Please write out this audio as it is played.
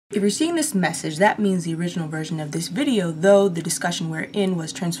If you're seeing this message, that means the original version of this video, though the discussion we're in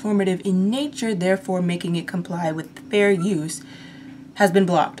was transformative in nature, therefore making it comply with fair use, has been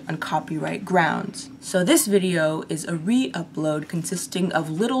blocked on copyright grounds. So this video is a re-upload consisting of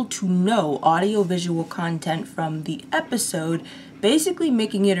little to no audio-visual content from the episode, basically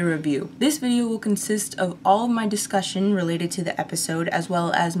making it a review. This video will consist of all of my discussion related to the episode, as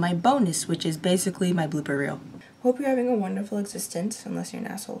well as my bonus, which is basically my blooper reel. Hope you're having a wonderful existence, unless you're an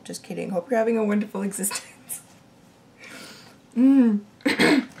asshole. Just kidding. Hope you're having a wonderful existence.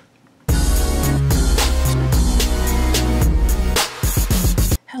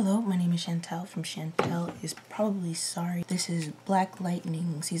 Hello, my name is Shantel from Shantel is Probably Sorry. This is Black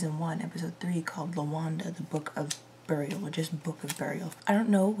Lightning Season 1, Episode 3, called LaWanda, the Book of Burial, or just Book of Burial. I don't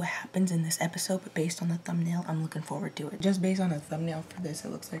know what happens in this episode, but based on the thumbnail, I'm looking forward to it. Just based on the thumbnail for this,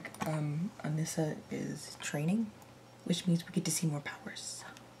 it looks like Anissa is training, which means we get to see more powers.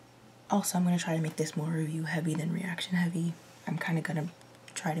 Also, I'm going to try to make this more review heavy than reaction heavy. I'm kind of going to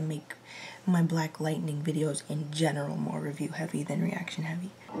try to make my Black Lightning videos in general more review heavy than reaction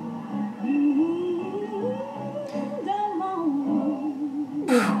heavy.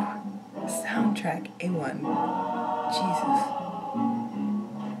 Soundtrack A1. Jesus.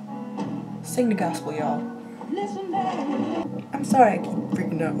 Sing the gospel, y'all. I'm sorry I keep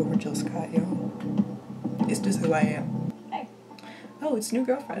freaking out over Jill Scott, y'all. It's just who I am. Hey. Oh, it's new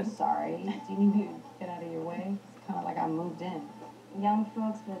girlfriend. I'm sorry. Do you need me to get out of your way? It's kind of like I moved in. Young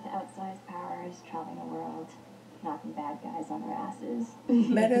folks with outsized powers traveling the world, knocking bad guys on their asses.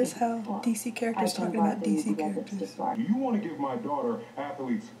 Meta as hell. DC characters talking about DC characters. Do you want to give my daughter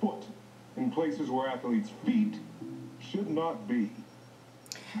athlete's foot in places where athlete's feet should not be?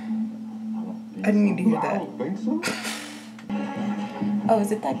 I didn't need to hear I that. don't think so. Oh,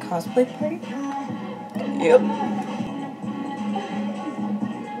 is it that cosplay party? Yep.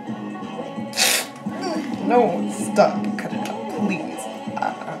 No, stop. Cut it out, please.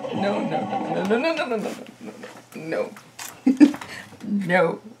 No.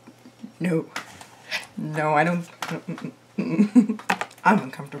 No, I don't. I'm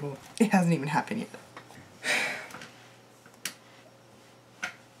uncomfortable. It hasn't even happened yet.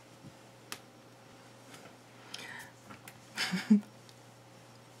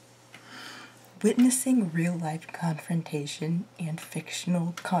 Witnessing real-life confrontation and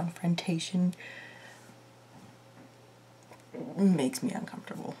fictional confrontation makes me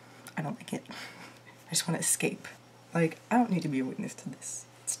uncomfortable. I don't like it. I just want to escape. Like, I don't need to be a witness to this.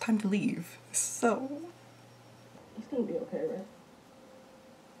 It's time to leave. So... It's gonna be okay, right?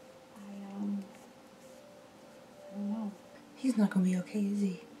 I don't know. He's not gonna be okay, is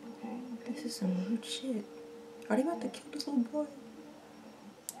he? Okay. This is some rude shit. Are they about to kill this little boy?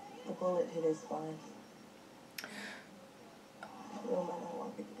 The bullet hit his spine. No matter how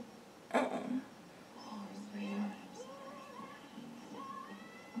long it did.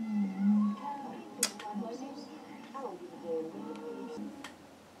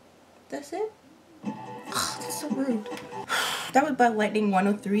 That's it? Oh, that's so rude. That was Black Lightning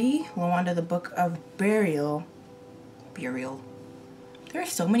 103, LaWanda, the Book of Burial. Burial. There are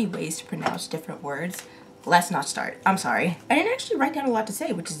so many ways to pronounce different words. Let's not start. I'm sorry. I didn't actually write down a lot to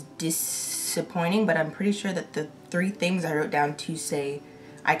say, which is disappointing, but I'm pretty sure that the 3 things I wrote down to say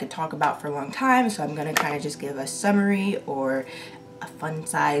I could talk about for a long time, so I'm gonna kind of just give a summary or a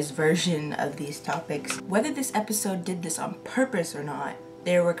fun-sized version of these topics. Whether this episode did this on purpose or not,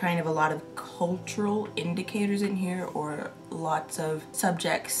 there were kind of a lot of cultural indicators in here, or lots of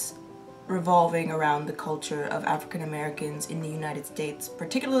subjects revolving around the culture of African Americans in the United States,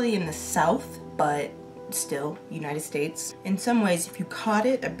 particularly in the South, but still United States. In some ways, if you caught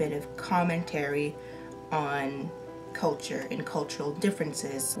it, a bit of commentary on culture and cultural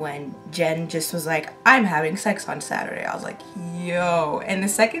differences. When Jen just was like, I'm having sex on Saturday, I was like, yo. And the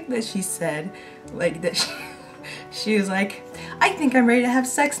second that she said, like, that she was like, I think I'm ready to have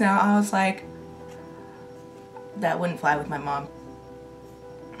sex now, I was like, that wouldn't fly with my mom.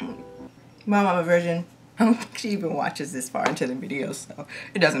 My mama version, I don't think she even watches this far into the video, so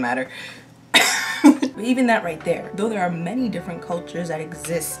it doesn't matter. But even that right there, though there are many different cultures that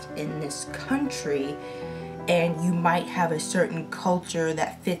exist in this country, and you might have a certain culture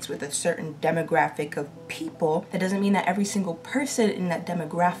that fits with a certain demographic of people, that doesn't mean that every single person in that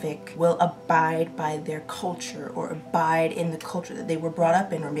demographic will abide by their culture or abide in the culture that they were brought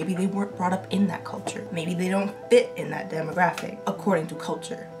up in, or maybe they weren't brought up in that culture. Maybe they don't fit in that demographic according to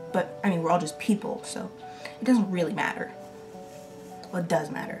culture. But, I mean, we're all just people, so it doesn't really matter. Well, it does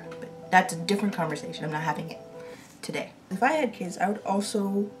matter, but that's a different conversation. I'm not having it today. If I had kids, I would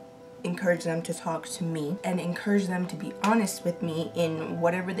also encourage them to talk to me and encourage them to be honest with me in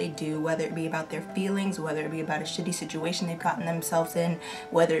whatever they do, whether it be about their feelings, whether it be about a shitty situation they've gotten themselves in,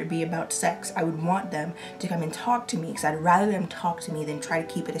 whether it be about sex. I would want them to come and talk to me, because I'd rather them talk to me than try to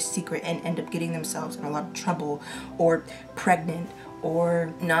keep it a secret and end up getting themselves in a lot of trouble, or pregnant,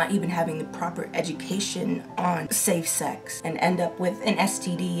 or not even having the proper education on safe sex and end up with an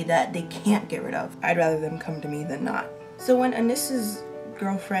STD that they can't get rid of. I'd rather them come to me than not. So when Anissa's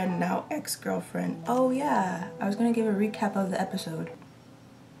girlfriend, now ex-girlfriend, oh yeah, I was gonna give a recap of the episode.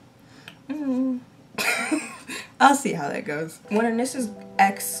 I'll see how that goes. When Anissa's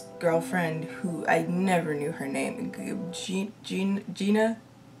ex-girlfriend, who I never knew her name, Gina?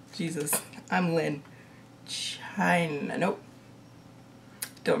 Jesus, I'm Lynn. China, nope.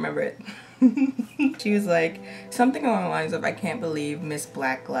 Don't remember it. She was like, something along the lines of, I can't believe Miss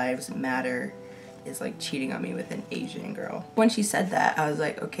Black Lives Matter is like cheating on me with an Asian girl. When she said that, I was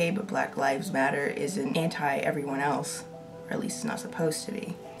like, okay, but Black Lives Matter isn't anti-everyone else, or at least it's not supposed to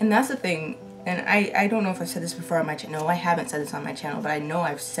be. And that's the thing, and I don't know if I've said this before on my channel. No, I haven't said this on my channel, but I know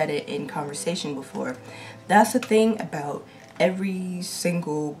I've said it in conversation before. That's the thing about every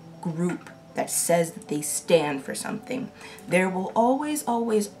single group that says that they stand for something. There will always,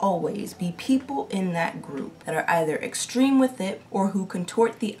 always, always be people in that group that are either extreme with it or who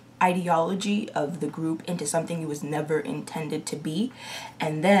contort the ideology of the group into something it was never intended to be,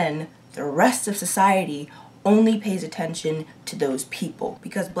 and then the rest of society only pays attention to those people,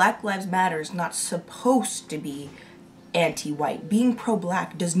 because Black Lives Matter is not supposed to be anti-white. Being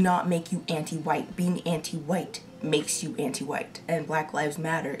pro-black does not make you anti-white. Being anti-white makes you anti-white. And Black Lives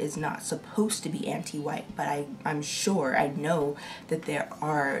Matter is not supposed to be anti-white, but I'm sure, I know that there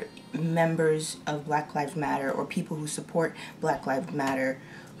are members of Black Lives Matter or people who support Black Lives Matter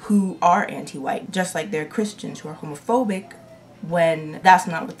who are anti-white, just like there are Christians who are homophobic when that's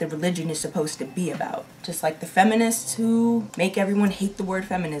not what the religion is supposed to be about. Just like the feminists who make everyone hate the word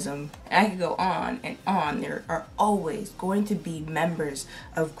feminism. And I could go on and on. There are always going to be members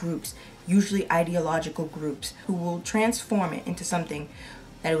of groups, usually ideological groups, who will transform it into something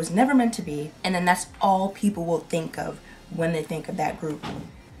that it was never meant to be, and then that's all people will think of when they think of that group.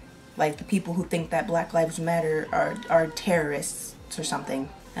 Like the people who think that Black Lives Matter are terrorists or something.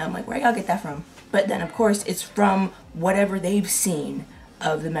 And I'm like, where y'all get that from? But then, of course, it's from whatever they've seen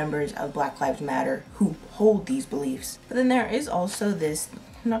of the members of Black Lives Matter who hold these beliefs. But then there is also this,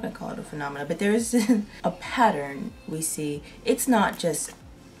 I'm not going to call it a phenomenon, but there is a pattern we see. It's not just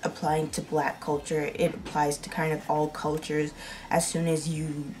applying to Black culture. It applies to kind of all cultures. As soon as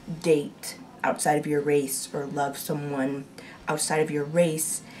you date outside of your race or love someone outside of your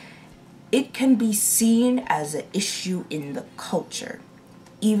race, it can be seen as an issue in the culture,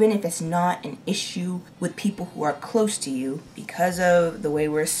 even if it's not an issue with people who are close to you, because of the way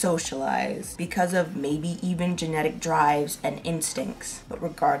we're socialized, because of maybe even genetic drives and instincts. But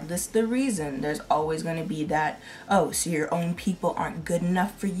regardless the reason, there's always going to be that, oh, so your own people aren't good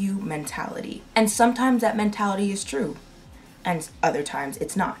enough for you mentality. And sometimes that mentality is true, and other times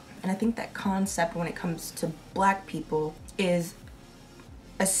it's not. And I think that concept when it comes to Black people is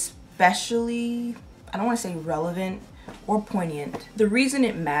especially, I don't want to say relevant or poignant. The reason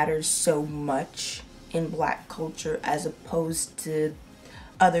it matters so much in Black culture as opposed to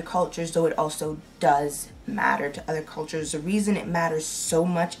other cultures, though it also does matter to other cultures, the reason it matters so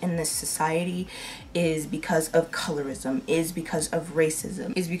much in this society is because of colorism, is because of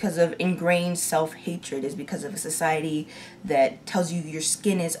racism, is because of ingrained self-hatred, is because of a society that tells you your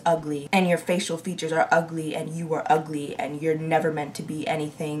skin is ugly and your facial features are ugly and you are ugly and you're never meant to be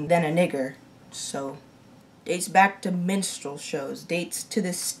anything than a nigger. So dates back to minstrel shows, dates to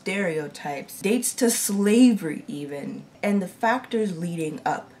the stereotypes, dates to slavery even. And the factors leading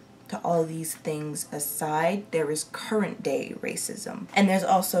up to all these things aside, there is current day racism. And there's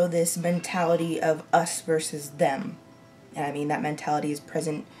also this mentality of us versus them. And I mean, that mentality is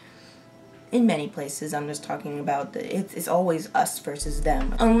present in many places. I'm just talking about it's always us versus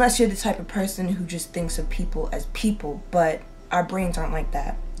them. Unless you're the type of person who just thinks of people as people, but our brains aren't like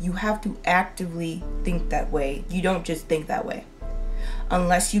that. You have to actively think that way. You don't just think that way.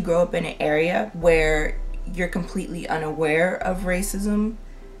 Unless you grow up in an area where you're completely unaware of racism,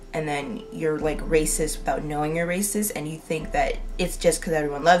 and then you're like racist without knowing you're racist, and you think that it's just because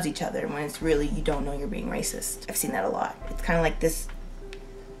everyone loves each other, when it's really you don't know you're being racist. I've seen that a lot. It's kind of like this,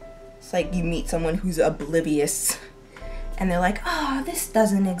 it's like you meet someone who's oblivious and they're like, oh, this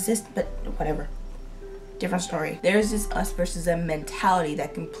doesn't exist, but whatever. Different story. There's this us versus them mentality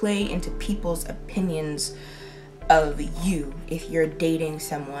that can play into people's opinions of you if you're dating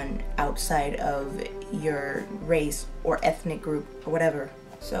someone outside of your race or ethnic group or whatever.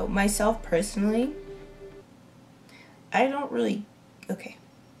 So myself personally, I don't really, okay.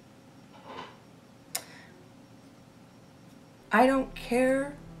 I don't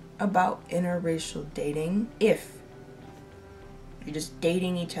care about interracial dating if you're just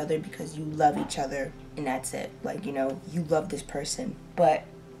dating each other because you love each other and that's it. Like, you know, you love this person. But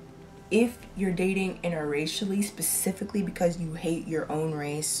if you're dating interracially specifically because you hate your own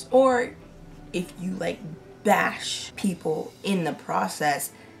race, or if you like bash people in the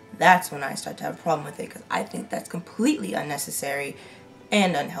process, that's when I start to have a problem with it, because I think that's completely unnecessary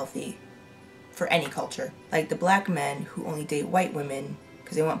and unhealthy for any culture. Like the black men who only date white women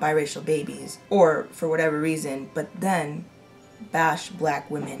because they want biracial babies or for whatever reason, but then bash black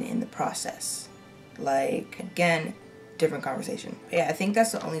women in the process. Like, again, different conversation. Yeah, I think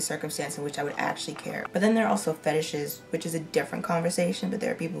that's the only circumstance in which I would actually care. But then there are also fetishes, which is a different conversation, but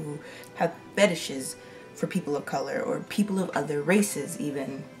there are people who have fetishes for people of color or people of other races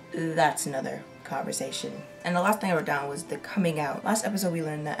even. That's another conversation. And the last thing I wrote down was the coming out. Last episode we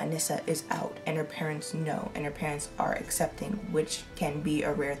learned that Anissa is out and her parents know and her parents are accepting, which can be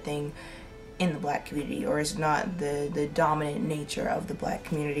a rare thing in the black community, or is not the dominant nature of the black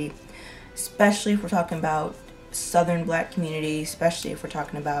community, especially if we're talking about southern black community, especially if we're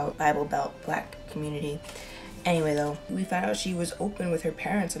talking about Bible Belt black community. Anyway though, we found out she was open with her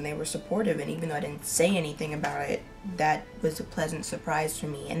parents and they were supportive, and even though I didn't say anything about it, that was a pleasant surprise for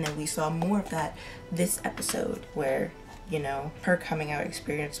me. And then we saw more of that this episode where, you know, her coming out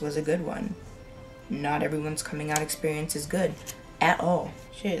experience was a good one. Not everyone's coming out experience is good at all.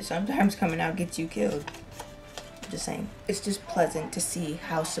 Shit, sometimes coming out gets you killed. Just saying. It's just pleasant to see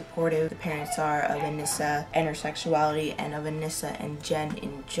how supportive the parents are of Anissa and her sexuality, and of Anissa and Jen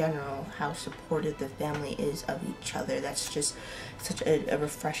in general, how supportive the family is of each other. That's just such a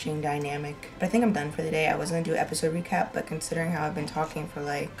refreshing dynamic. But I think I'm done for the day. I was gonna do an episode recap, but considering how I've been talking for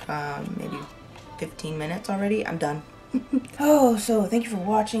like maybe 15 minutes already, I'm done. Oh, so thank you for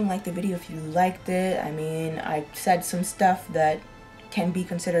watching. Like the video if you liked it. I mean, I said some stuff that can be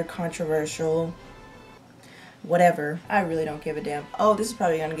considered controversial. Whatever. I really don't give a damn. Oh, this is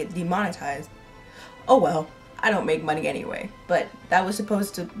probably gonna get demonetized. Oh well. I don't make money anyway. But that was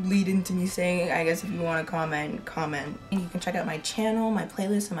supposed to lead into me saying, I guess if you want to comment, comment. And you can check out my channel, my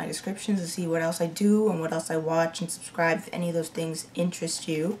playlist, and my descriptions to see what else I do and what else I watch, and subscribe if any of those things interest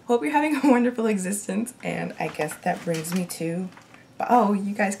you. Hope you're having a wonderful existence, and I guess that brings me to... Oh,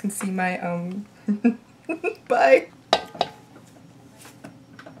 you guys can see my, bye!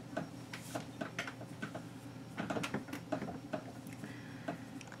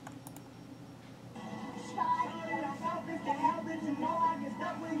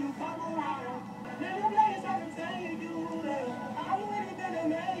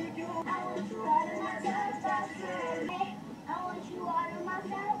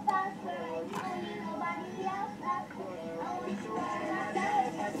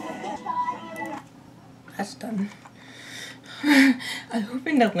 That's done. I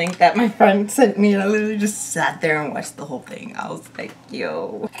opened a link that my friend sent me and I literally just sat there and watched the whole thing. I was like,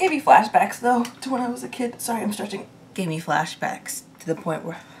 yo. It gave me flashbacks though to when I was a kid. Sorry, I'm stretching. Gave me flashbacks to the point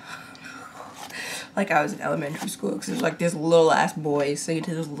where like I was in elementary school, because there's like this little ass boy singing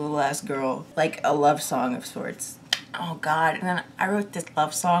to this little ass girl, like a love song of sorts. Oh god. And then I wrote this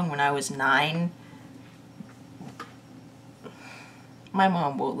love song when I was 9. My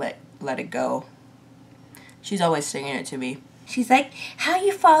mom won't let it go. She's always singing it to me. She's like, how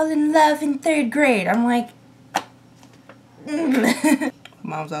you fall in love in 3rd grade? I'm like,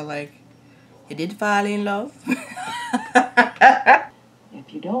 Mom's all like, you did fall in love?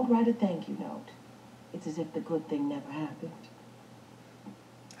 If you don't write a thank you note, it's as if the good thing never happened.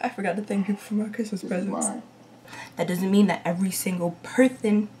 I forgot to thank people for my Christmas presents. That doesn't mean that every single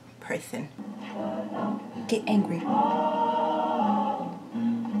person get angry.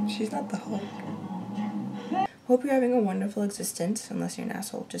 She's not the Hulk. Hope you're having a wonderful existence, unless you're an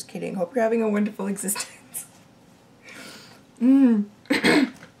asshole. Just kidding. Hope you're having a wonderful existence. Hope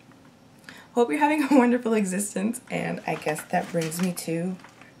you're having a wonderful existence, and I guess that brings me to...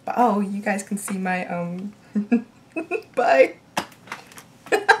 Oh, you guys can see my, bye.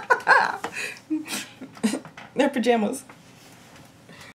 They're pajamas.